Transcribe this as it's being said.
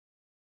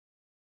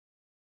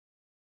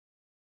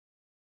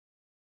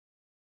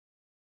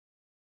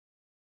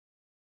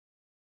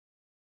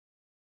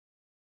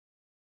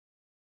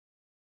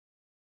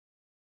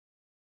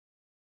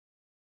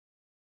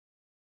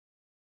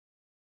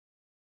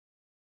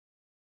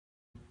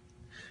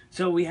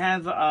So we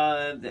have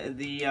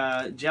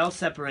the gel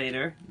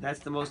separator. That's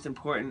the most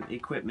important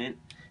equipment.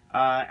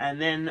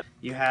 And then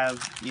you have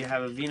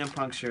a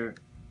venipuncture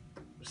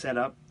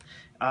setup.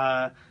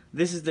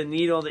 This is the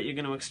needle that you're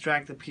going to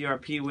extract the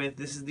PRP with.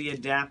 This is the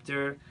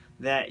adapter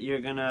that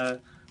you're going to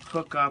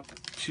hook up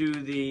to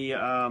the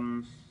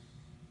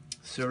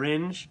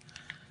syringe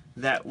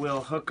that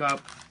will hook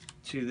up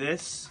to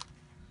this.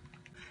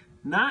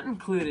 Not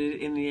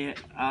included in the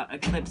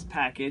Eclipse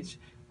package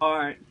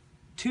are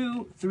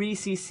two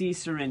 3cc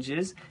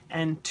syringes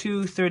and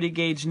two 30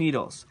 gauge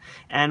needles.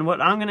 And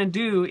what I'm going to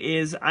do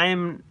is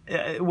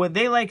what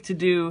they like to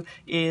do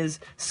is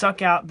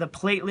suck out the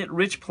platelet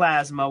rich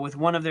plasma with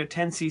one of their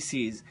 10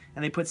 cc's,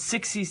 and they put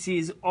 6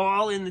 cc's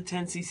all in the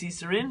 10 cc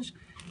syringe,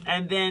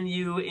 and then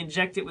you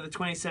inject it with a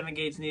 27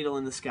 gauge needle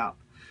in the scalp.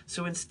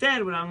 So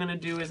instead, what I'm going to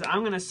do is I'm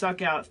going to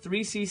suck out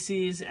 3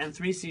 cc's and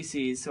 3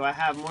 cc's, so I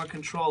have more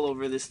control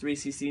over this 3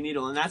 cc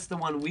needle, and that's the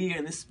one we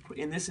in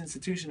this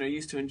institution are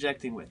used to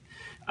injecting with.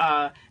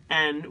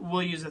 And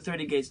we'll use a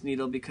 30 gauge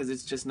needle because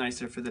it's just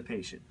nicer for the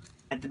patient.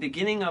 At the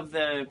beginning of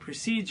the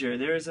procedure,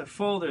 there is a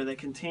folder that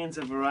contains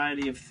a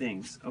variety of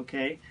things.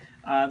 Okay,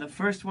 the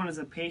first one is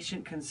a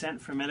patient consent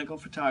for medical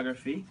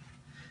photography.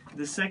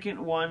 The second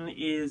one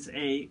is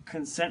a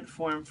consent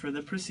form for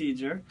the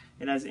procedure.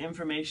 It has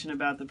information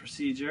about the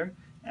procedure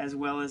as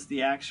well as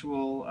the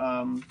actual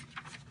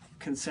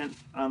consent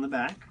on the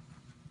back.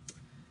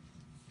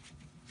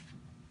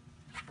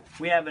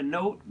 We have a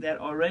note that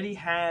already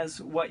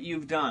has what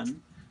you've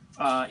done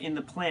in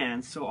the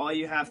plan, so all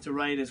you have to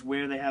write is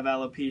where they have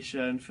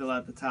alopecia and fill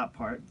out the top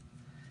part.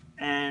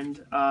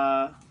 And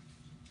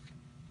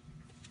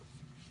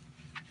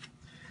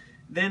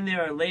then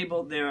there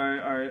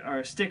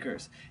are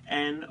stickers,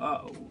 and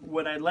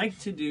what I'd like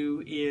to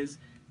do is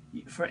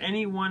for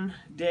any one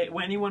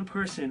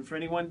person, for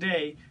any one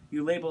day,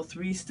 you label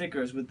 3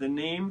 stickers with the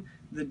name,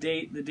 the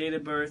date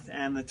of birth,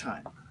 and the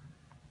time.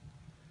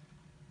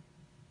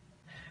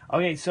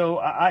 Okay, so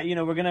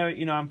we're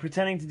gonna, I'm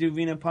pretending to do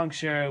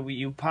venipuncture.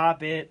 You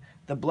pop it,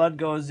 the blood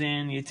goes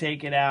in, you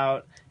take it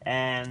out,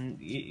 and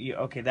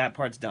okay, that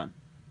part's done.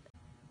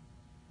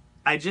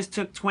 I just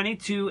took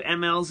 22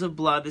 mLs of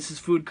blood. This is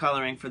food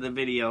coloring for the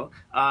video.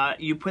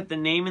 You put the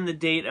name and the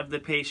date of the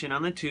patient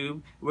on the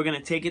tube. We're going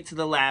to take it to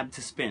the lab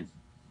to spin.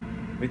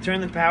 We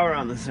turn the power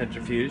on the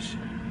centrifuge.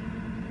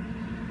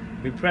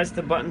 We press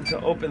the button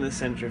to open the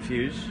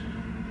centrifuge.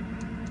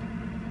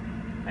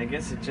 I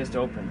guess it just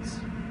opens.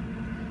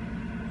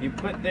 You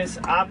put this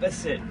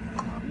opposite.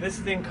 This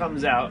thing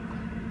comes out.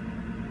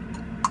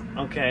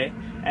 Okay.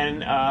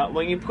 And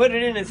when you put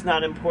it in, it's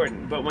not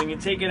important. But when you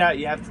take it out,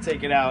 you have to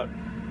take it out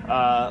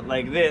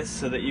like this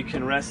so that you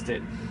can rest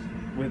it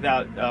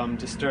without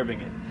disturbing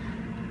it.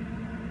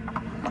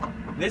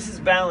 This is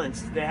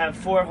balanced. They have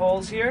 4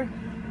 holes here,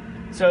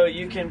 so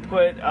you can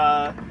put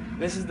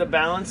this is the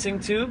balancing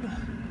tube,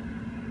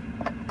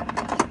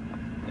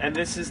 and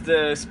this is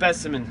the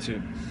specimen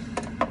tube.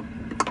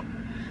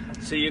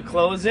 So you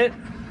close it,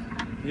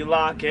 you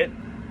lock it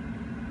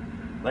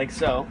like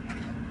so.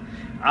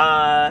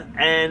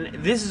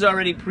 And this is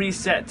already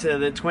preset to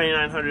the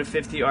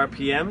 2950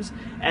 RPMs,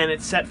 and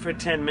it's set for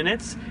 10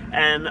 minutes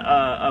and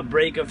a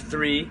break of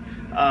 3.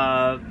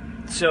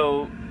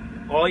 So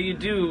all you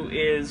do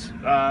is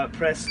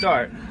press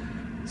start.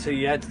 So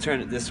you had to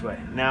turn it this way.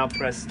 Now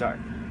press start.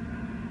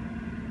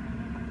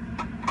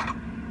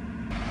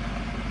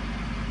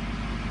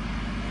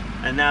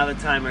 And now the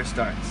timer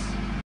starts.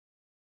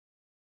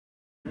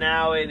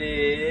 Now it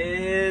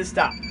is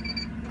stopped.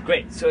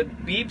 Great, so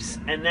it beeps,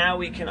 and now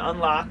we can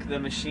unlock the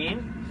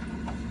machine,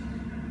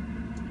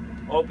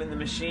 open the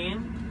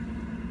machine,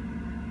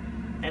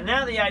 and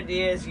now the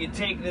idea is you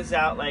take this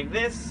out like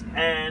this,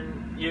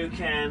 and you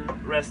can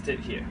rest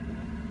it here.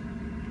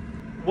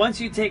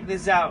 Once you take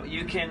this out,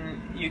 you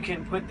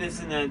can put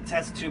this in the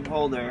test tube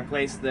holder,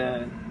 replace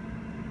that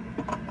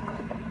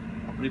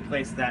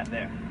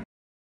there.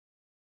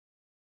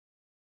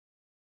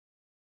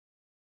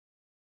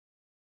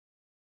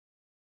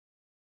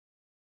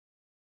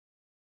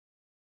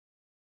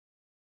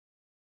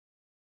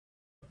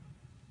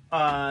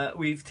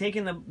 We've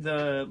taken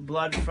the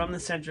blood from the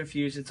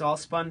centrifuge. It's all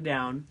spun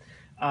down,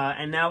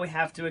 and now we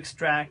have to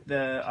extract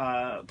the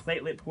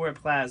platelet poor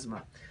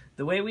plasma.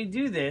 The way we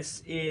do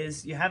this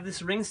is you have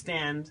this ring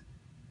stand,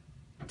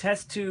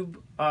 test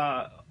tube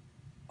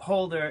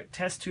holder,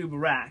 test tube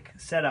rack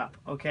set up.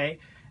 Okay,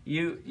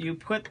 you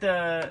put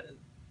the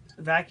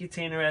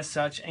vacutainer as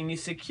such, and you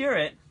secure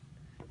it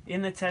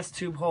in the test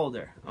tube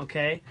holder.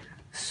 Okay,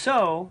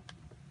 so.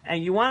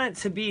 And you want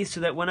it to be so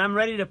that when I'm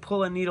ready to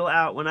pull a needle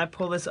out, when I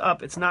pull this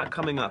up, it's not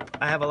coming up.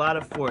 I have a lot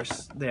of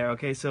force there,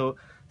 okay? So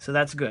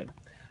that's good.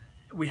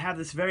 We have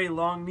this very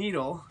long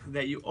needle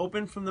that you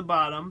open from the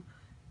bottom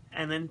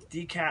and then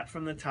decap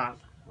from the top,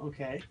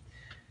 okay?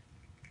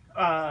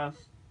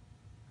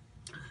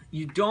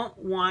 You don't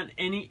want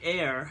any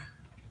air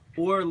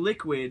or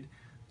liquid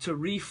to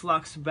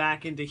reflux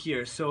back into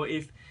here. So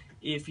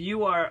if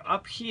you are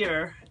up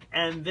here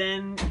and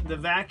then the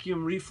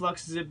vacuum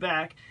refluxes it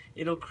back,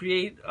 it'll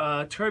create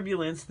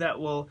turbulence that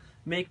will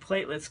make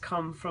platelets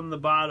come from the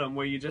bottom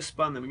where you just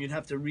spun them, and you'd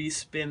have to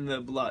respin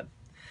the blood.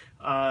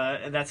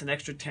 And that's an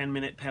extra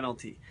 10-minute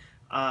penalty.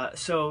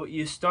 So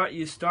you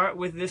start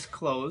with this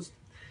closed.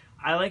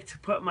 I like to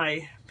put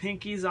my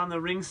pinkies on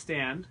the ring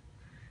stand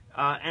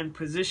and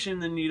position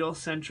the needle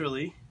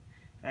centrally,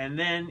 and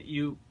then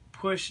you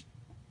push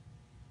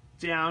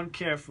down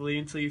carefully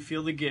until you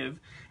feel the give,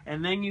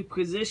 and then you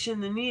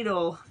position the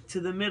needle to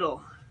the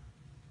middle,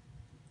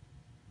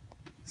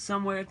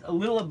 somewhere a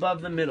little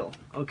above the middle,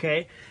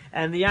 okay?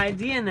 And the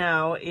idea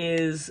now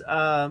is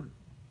I'm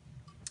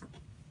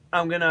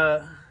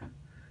gonna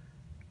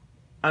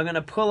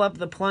pull up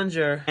the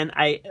plunger, and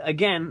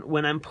again,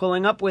 when I'm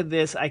pulling up with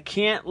this, I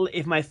can't,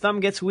 if my thumb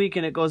gets weak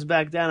and it goes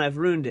back down, I've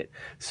ruined it.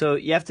 So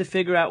you have to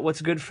figure out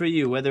what's good for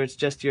you, whether it's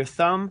just your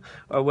thumb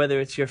or whether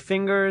it's your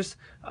fingers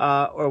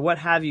or what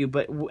have you,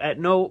 but at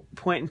no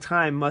point in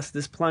time must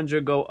this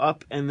plunger go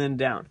up and then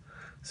down.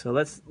 So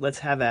let's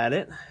have at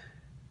it.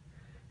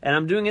 And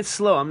I'm doing it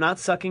slow. I'm not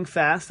sucking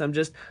fast. I'm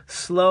just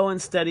slow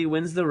and steady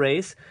wins the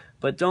race,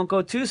 but don't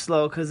go too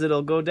slow because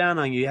it'll go down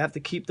on you. You have to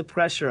keep the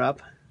pressure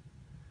up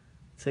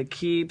to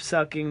keep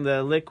sucking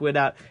the liquid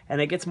out,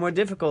 and it gets more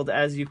difficult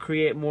as you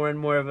create more and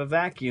more of a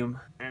vacuum.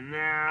 And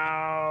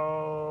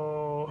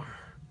now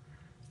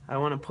I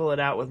want to pull it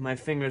out with my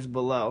fingers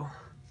below.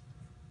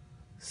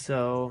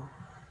 So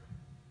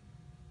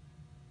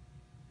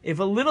if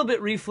a little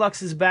bit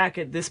refluxes back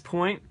at this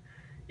point,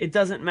 it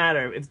doesn't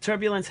matter. If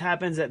turbulence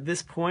happens at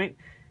this point,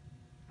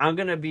 I'm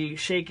going to be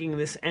shaking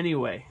this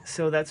anyway,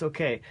 so that's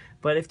okay.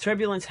 But if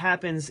turbulence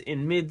happens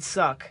in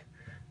mid-suck,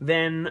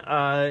 then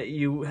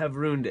you have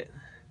ruined it,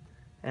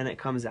 and it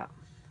comes out.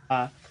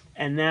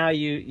 And now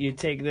you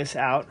take this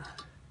out,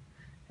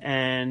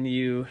 and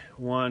you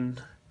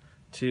 1,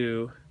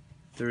 2,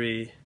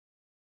 3.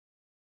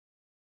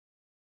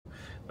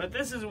 But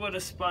this is what a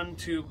spun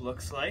tube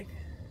looks like.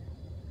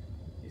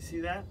 You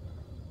see that?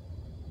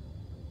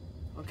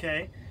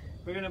 Okay,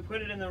 we're going to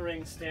put it in the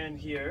ring stand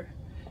here.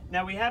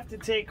 Now we have to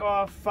take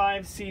off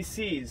 5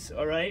 cc's,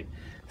 all right?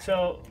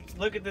 So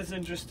look at this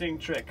interesting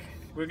trick.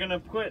 We're going to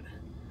put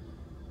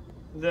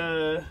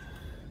the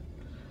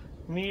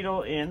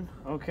needle in,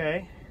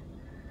 okay?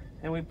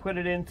 And we put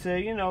it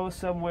into, you know,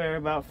 somewhere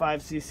about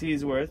 5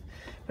 cc's worth.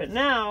 But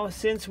now,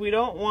 since we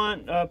don't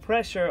want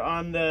pressure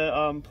on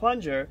the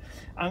plunger,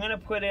 I'm going to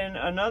put in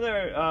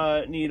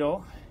another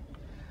needle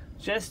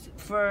just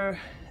for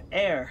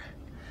air.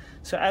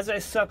 So as I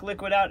suck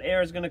liquid out,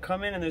 air is going to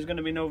come in and there's going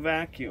to be no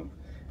vacuum.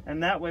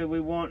 And that way we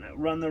won't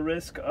run the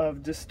risk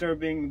of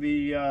disturbing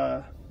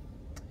the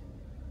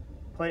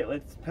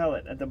platelet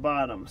pellet at the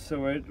bottom.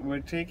 So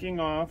we're taking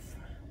off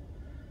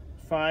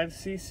 5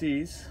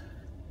 cc's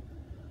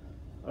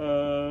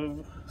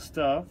of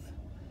stuff,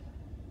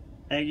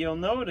 and you'll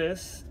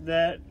notice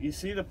that you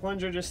see the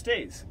plunger just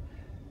stays.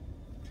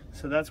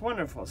 So that's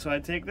wonderful. So I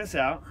take this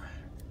out,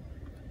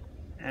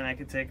 and I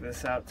can take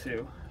this out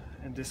too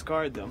and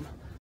discard them.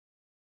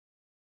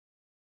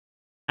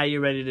 Now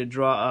you're ready to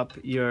draw up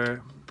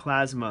your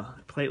plasma,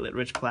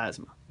 platelet-rich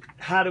plasma.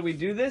 How do we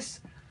do this?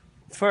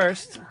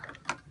 First,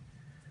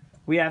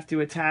 we have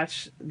to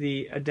attach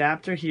the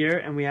adapter here,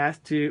 and we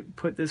have to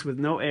put this with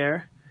no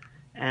air,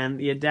 and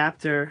the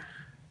adapter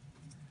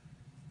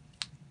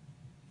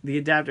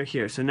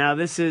here. So now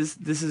this is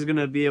going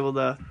to be able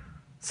to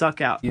suck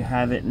out. You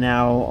have it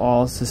now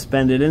all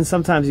suspended, and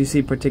sometimes you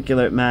see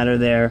particulate matter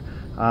there,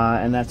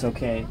 and that's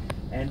okay.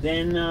 And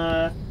then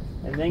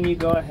you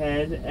go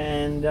ahead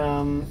and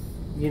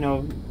you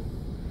know,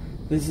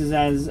 this is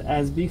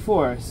as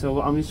before.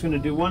 So I'm just going to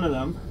do one of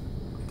them.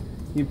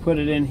 You put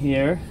it in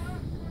here,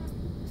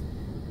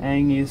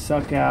 and you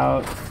suck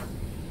out.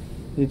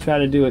 You try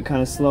to do it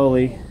kind of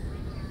slowly,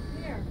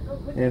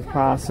 if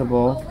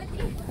possible.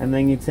 And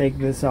then you take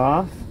this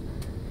off,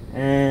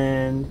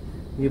 and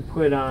you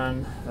put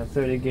on a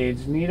 30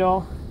 gauge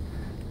needle,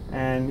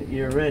 and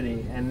you're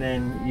ready. And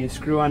then you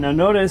screw on. Now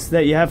notice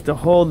that you have to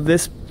hold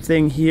this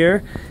thing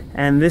here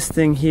and this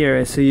thing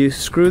here. So you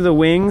screw the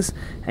wings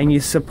and you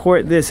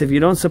support this. If you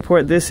don't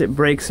support this, it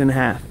breaks in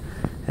half.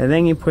 And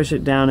then you push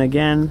it down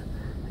again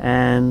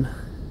and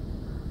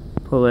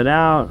pull it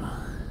out.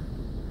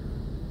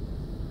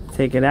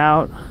 Take it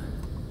out.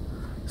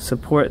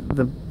 Support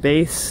the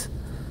base.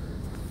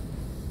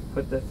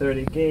 Put the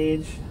 30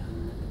 gauge.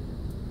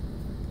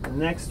 The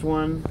next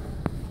one.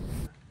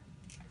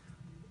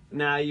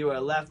 Now you are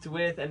left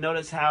with, and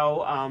notice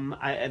how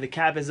the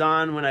cap is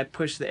on when I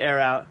push the air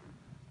out.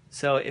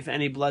 So if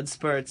any blood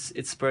spurts,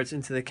 it spurts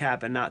into the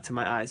cap and not to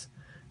my eyes.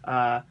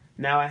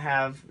 Now I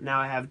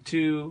have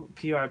 2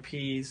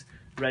 PRPs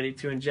ready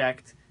to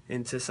inject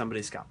into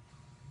somebody's scalp.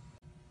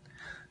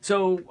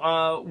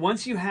 So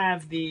once you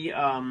have the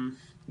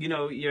you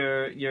know,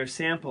 your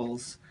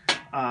samples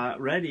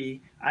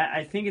ready,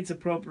 I think it's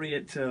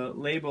appropriate to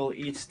label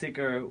each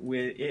sticker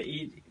with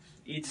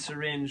each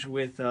syringe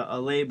with a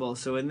label.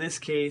 So in this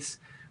case,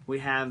 we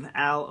have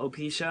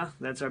alopecia.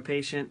 That's our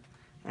patient,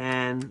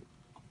 and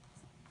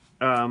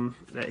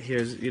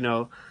here's, you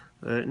know,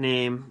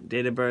 name,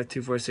 date of birth,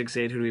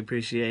 2468, who do we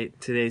appreciate,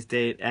 today's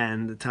date,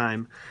 and the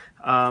time.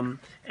 And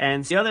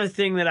the other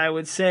thing that I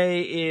would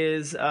say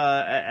is,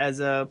 as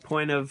a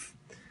point of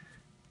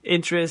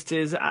interest,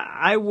 is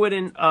I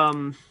wouldn't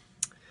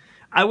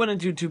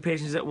do 2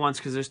 patients at once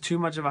because there's too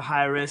much of a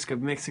high risk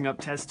of mixing up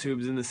test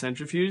tubes in the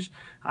centrifuge.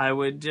 I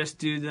would just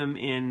do them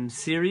in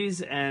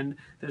series, and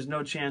there's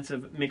no chance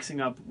of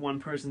mixing up one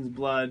person's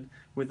blood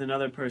with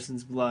another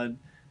person's blood